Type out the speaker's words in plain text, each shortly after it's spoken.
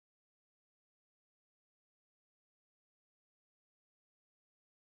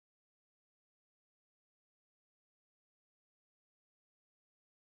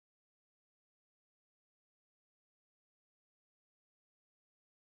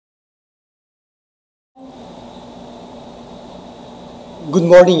Good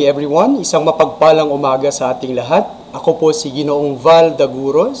morning everyone, isang mapagpalang umaga sa ating lahat. Ako po si Ginoong Val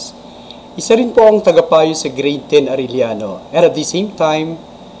Daguros. Isa rin po ang tagapayo sa Grade 10 Arellano. And at the same time,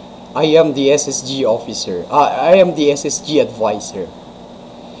 I am the SSG officer. I am the SSG advisor.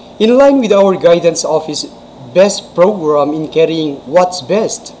 In line with our guidance office best program in carrying what's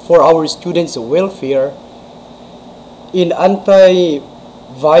best for our students' welfare in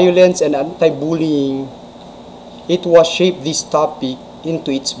anti-violence and anti-bullying, it was shaped this topic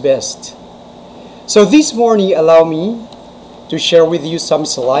into its best. So this morning, allow me to share with you some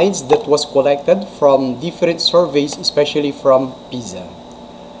slides that was collected from different surveys, especially from PISA.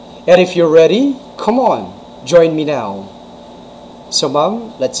 And if you're ready, come on, join me now. So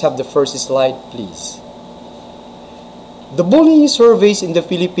ma'am, let's have the first slide, please. The bullying surveys in the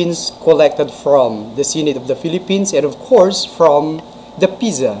Philippines collected from the Senate of the Philippines and of course from the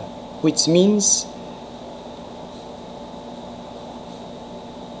PISA, which means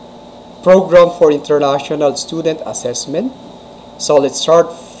Program for International Student Assessment. So let's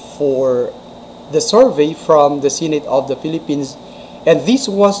start for the survey from the Senate of the Philippines, and this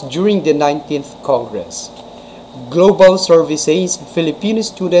was during the 19th Congress. Global survey says Filipino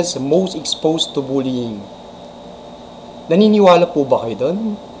students most exposed to bullying. Naniniwala po ba kayo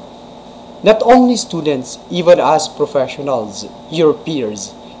doon? Not only students, even as professionals, your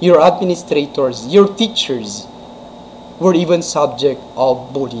peers, your administrators, your teachers were even subject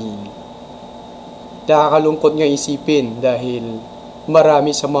of bullying. Nakakalungkot nga isipin dahil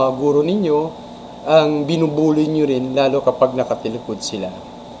marami sa mga guro ninyo ang binubuli nyo rin lalo kapag nakatilikod sila.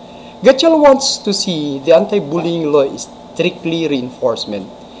 Gatchal wants to see the anti-bullying law strictly reinforcement.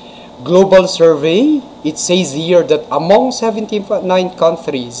 Global survey, it says here that among 79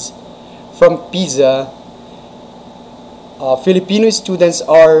 countries from PISA, Filipino students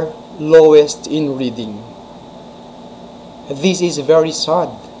are lowest in reading. This is very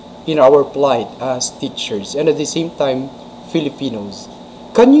sad in our plight as teachers and at the same time Filipinos.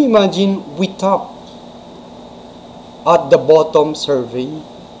 Can you imagine we top at the bottom survey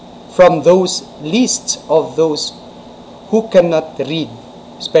from those lists of those who cannot read,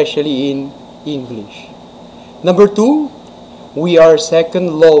 especially in English. Number 2, we are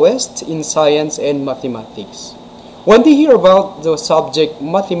second lowest in science and mathematics. When they hear about the subject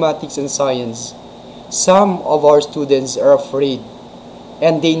mathematics and science, some of our students are afraid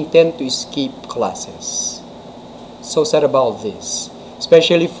and they intend to skip classes. So sad about this,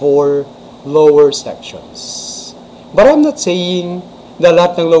 especially for lower sections. But I'm not saying na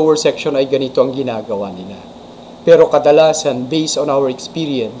lahat ng lower section ay ganito ang ginagawa nila. Pero kadalasan, based on our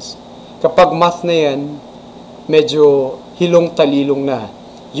experience, kapag math na yan, medyo hilong-talilong na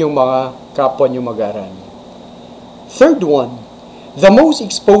yung mga kapwa nyo mag-aral. Third one, the most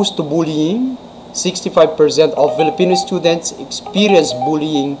exposed to bullying, 65% of Filipino students experience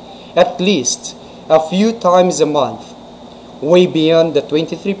bullying at least a few times a month, way beyond the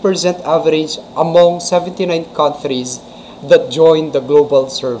 23% average among 79 countries that joined the global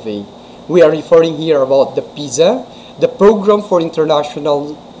survey. We are referring here about the PISA, the Program for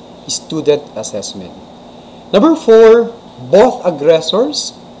International Student Assessment. Number 4, both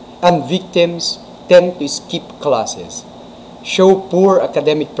aggressors and victims tend to skip classes, show poor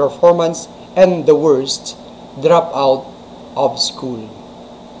academic performance, and the worst, drop out of school.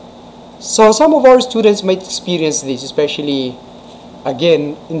 So some of our students might experience this, especially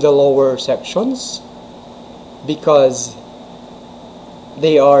again in the lower sections, because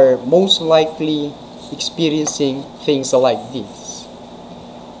they are most likely experiencing things like this.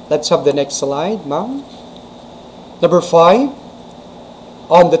 Let's have the next slide, ma'am. Number 5,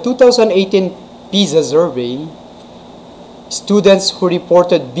 on the 2018 PISA survey, students who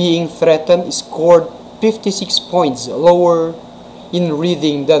reported being threatened scored 56 points lower in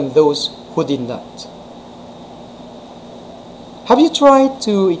reading than those who did not. Have you tried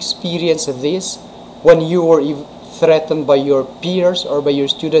to experience this when you were threatened by your peers or by your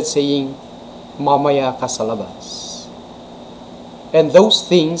students saying, mamaya ka sa labas? And those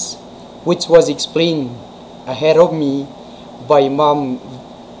things which was explained ahead of me by Ma'am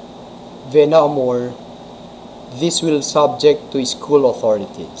Vena Amor, this will subject to school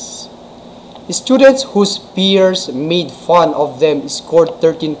authorities. Students whose peers made fun of them scored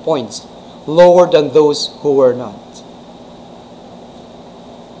 13 points, lower than those who were not.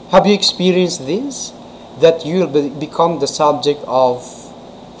 Have you experienced this? That you will become the subject of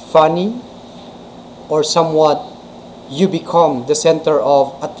funny, or somewhat you become the center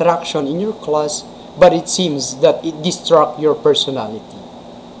of attraction in your class, but it seems that it distracts your personality.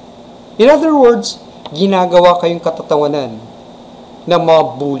 In other words, ginagawa kayong katatawanan ng mga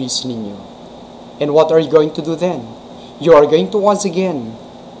bullies ninyo. And what are you going to do then? You are going to once again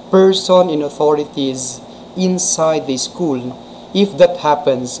person in authorities inside the school if that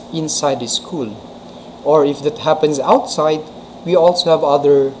happens inside the school. Or if that happens outside, we also have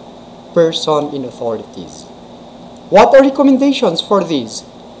other person in authorities. What are recommendations for this?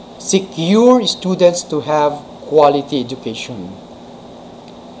 Secure students to have quality education.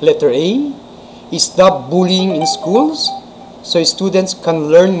 Letter A, stop bullying in schools so students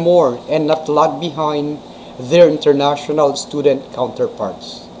can learn more and not lag behind their international student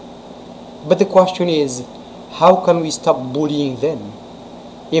counterparts. But the question is, how can we stop bullying then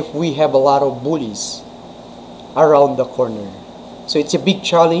if we have a lot of bullies around the corner? So it's a big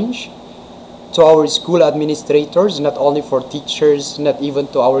challenge to our school administrators, not only for teachers, not even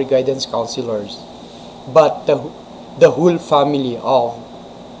to our guidance counselors, but the whole family of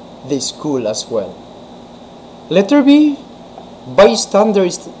the school as well. Letter B, bystander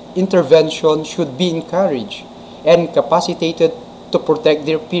intervention should be encouraged and capacitated to protect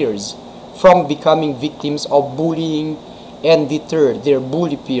their peers from becoming victims of bullying and deter their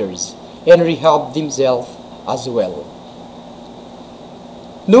bully peers and rehab themselves as well.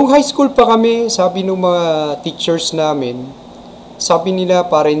 Noong high school pa kami, sabi ng mga teachers namin, sabi nila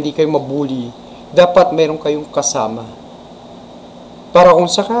para hindi kayo mabully, dapat meron kayong kasama. Para kung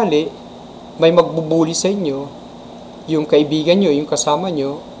sakali, may magbubully sa inyo, yung kaibigan nyo, yung kasama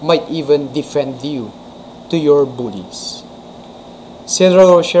nyo, might even defend you to your bullies.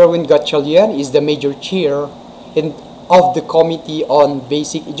 Senator Sherwin Gatchalian is the major chair of the Committee on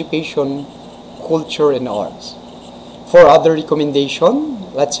Basic Education, Culture, and Arts. For other recommendation,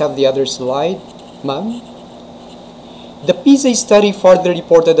 let's have the other slide, ma'am. The PISA study further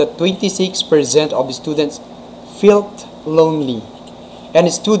reported that 26% of students felt lonely,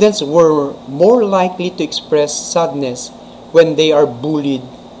 and students were more likely to express sadness when they are bullied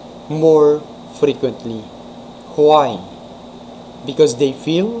more frequently. Why? Because they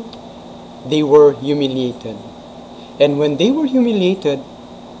feel they were humiliated. And when they were humiliated,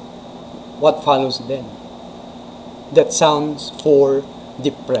 what follows then? That sounds for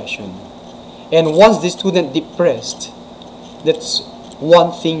depression. And once the student depressed, that's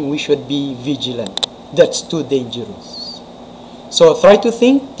one thing we should be vigilant. That's too dangerous. So try to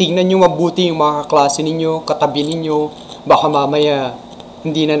think, tingnan nyo mabuti yung mga kaklase ninyo, katabi ninyo, baka mamaya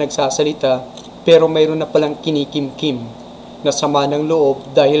hindi na nagsasalita, pero mayroon na palang kinikimkim na sama ng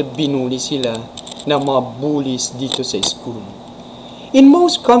loob dahil binuli sila ng mga bullies dito sa school. In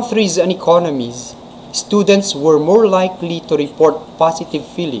most countries and economies, students were more likely to report positive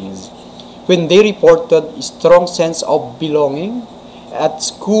feelings when they reported a strong sense of belonging at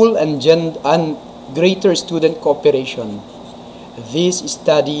school and greater student cooperation. This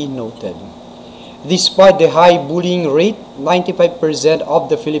study noted. Despite the high bullying rate, 95% of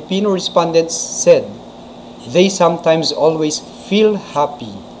the Filipino respondents said they sometimes always feel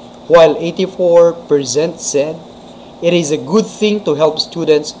happy, while 84% said it is a good thing to help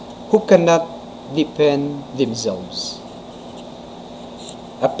students who cannot defend themselves.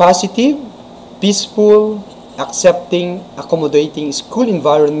 A positive, peaceful, accepting, accommodating school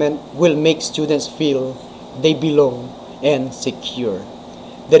environment will make students feel they belong and secure.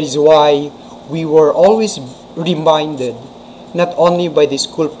 That is why we were always reminded, not only by the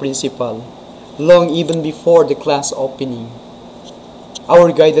school principal, long even before the class opening,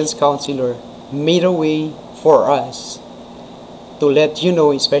 our guidance counselor made a way for us to let you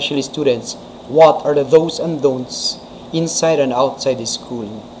know, especially students, what are the do's and don'ts inside and outside the school.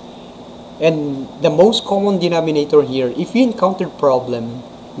 And the most common denominator here, if you encounter problem,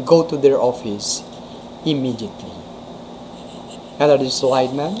 go to their office immediately. Another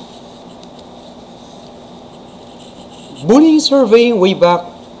slide, ma'am. Bullying survey way back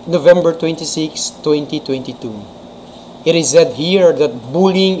November 26, 2022. It is said here that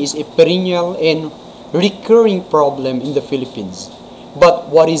bullying is a perennial and recurring problem in the Philippines. But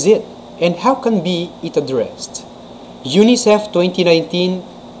what is it, and how can be it addressed? UNICEF 2019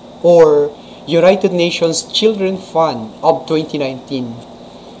 or United Nations Children Fund of 2019,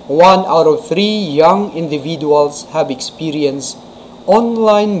 1 out of 3 young individuals have experienced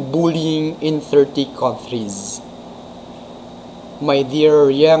online bullying in 30 countries. My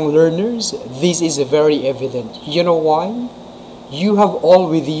dear young learners, this is very evident. You know why? You have all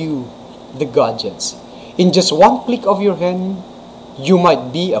with you the gadgets. In just one click of your hand, you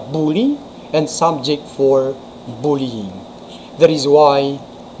might be a bully and subject for bullying. That is why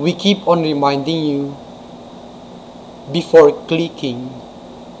we keep on reminding you, before clicking,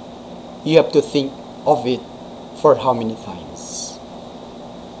 you have to think of it for how many times.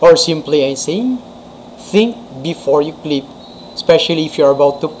 Or simply I say, think before you click, especially if you're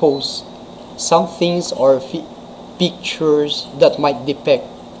about to post some things or pictures that might depict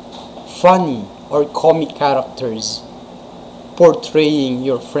funny or comic characters portraying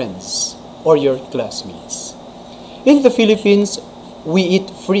your friends or your classmates. In the Philippines, we eat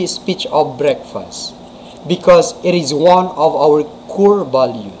free speech of breakfast because it is one of our core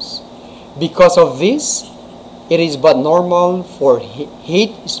values. Because of this, it is but normal for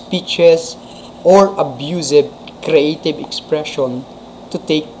hate speeches or abusive creative expression to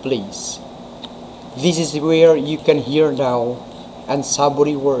take place. This is where you can hear now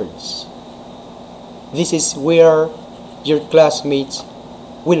unsavory words. This is where your classmates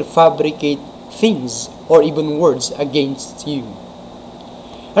will fabricate things or even words against you.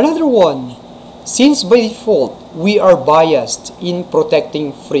 Another one, since by default we are biased in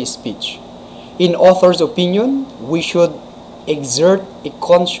protecting free speech, in author's opinion, we should exert a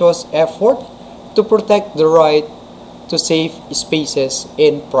conscious effort to protect the right to safe spaces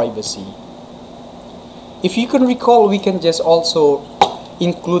and privacy. If you can recall, we can just also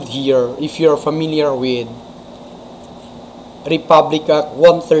include here, if you're familiar with Republic Act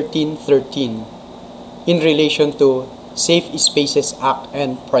 11313 in relation to Safe Spaces Act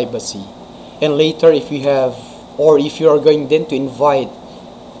and privacy. And later, if you have, or if you are going then to invite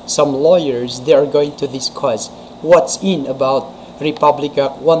some lawyers, they are going to discuss what's in about Republic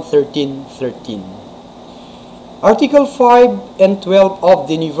Act 11313. Article 5 and 12 of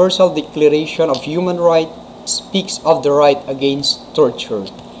the Universal Declaration of Human Rights speaks of the right against torture,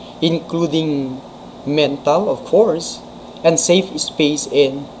 including mental, of course, and safe space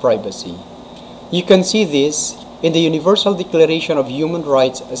and privacy. You can see this in the Universal Declaration of Human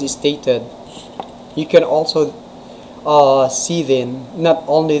Rights as stated. You can also see then not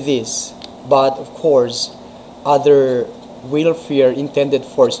only this, but of course other welfare intended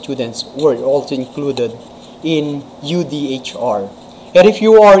for students were also included in UDHR. And if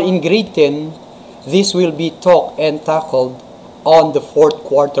you are in grade 10, this will be taught and tackled on the fourth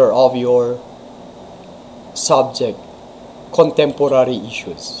quarter of your subject, contemporary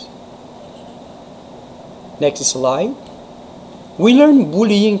issues. Next slide. We learn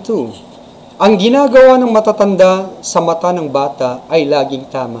bullying too. Ang ginagawa ng matatanda sa mata ng bata ay laging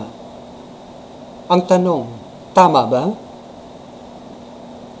tama. Ang tanong, tama ba?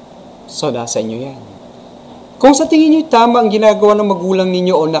 So, nasa inyo yan. Kung sa tingin nyo tama ang ginagawa ng magulang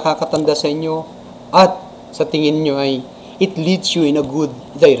ninyo o nakakatanda sa inyo, at sa tingin nyo ay it leads you in a good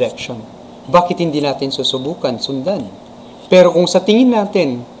direction, bakit hindi natin susubukan, sundan? Pero kung sa tingin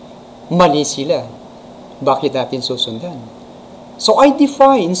natin, mali sila, bakit natin susundan? So I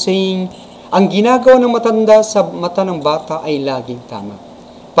defy in saying, ang ginagawa ng matanda sa mata ng bata ay laging tama.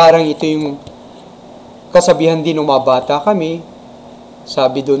 Parang ito yung kasabihan din ng mga bata kami,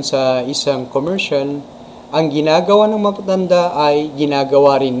 sabi doon sa isang commercial, ang ginagawa ng matanda ay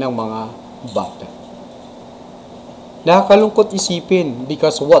ginagawa rin ng mga bata. Nakakalungkot isipin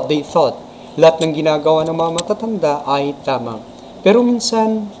because what they thought, lahat ng ginagawa ng mga matatanda ay tama. Pero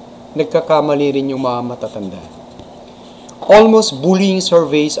minsan, nagkakamali rin yung mga matatanda. Almost bullying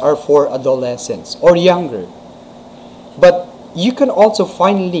surveys are for adolescents or younger. But you can also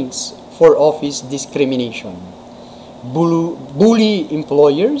find links for office discrimination. Bully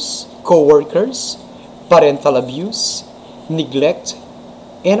employers, co-workers, parental abuse, neglect,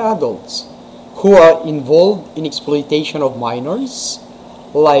 and adults who are involved in exploitation of minors,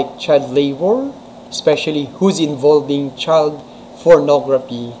 like child labor, especially who's involving child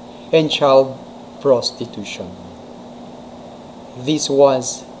pornography and child prostitution. This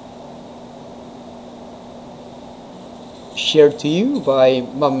was shared to you by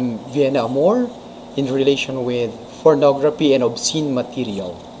Ma'am Vienna Amor in relation with pornography and obscene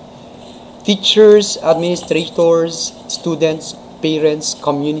material. Teachers, administrators, students, parents,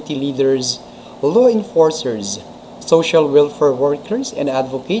 community leaders, law enforcers, social welfare workers, and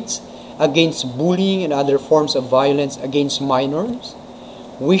advocates against bullying and other forms of violence against minors,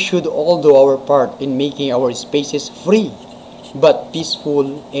 we should all do our part in making our spaces free, but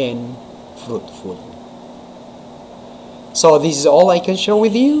peaceful and fruitful. So this is all I can share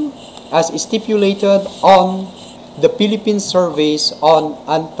with you as stipulated on the Philippine surveys on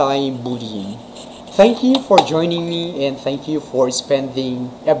anti-bullying. Thank you for joining me and thank you for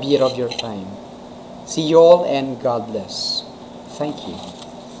spending a bit of your time. See you all and God bless. Thank you.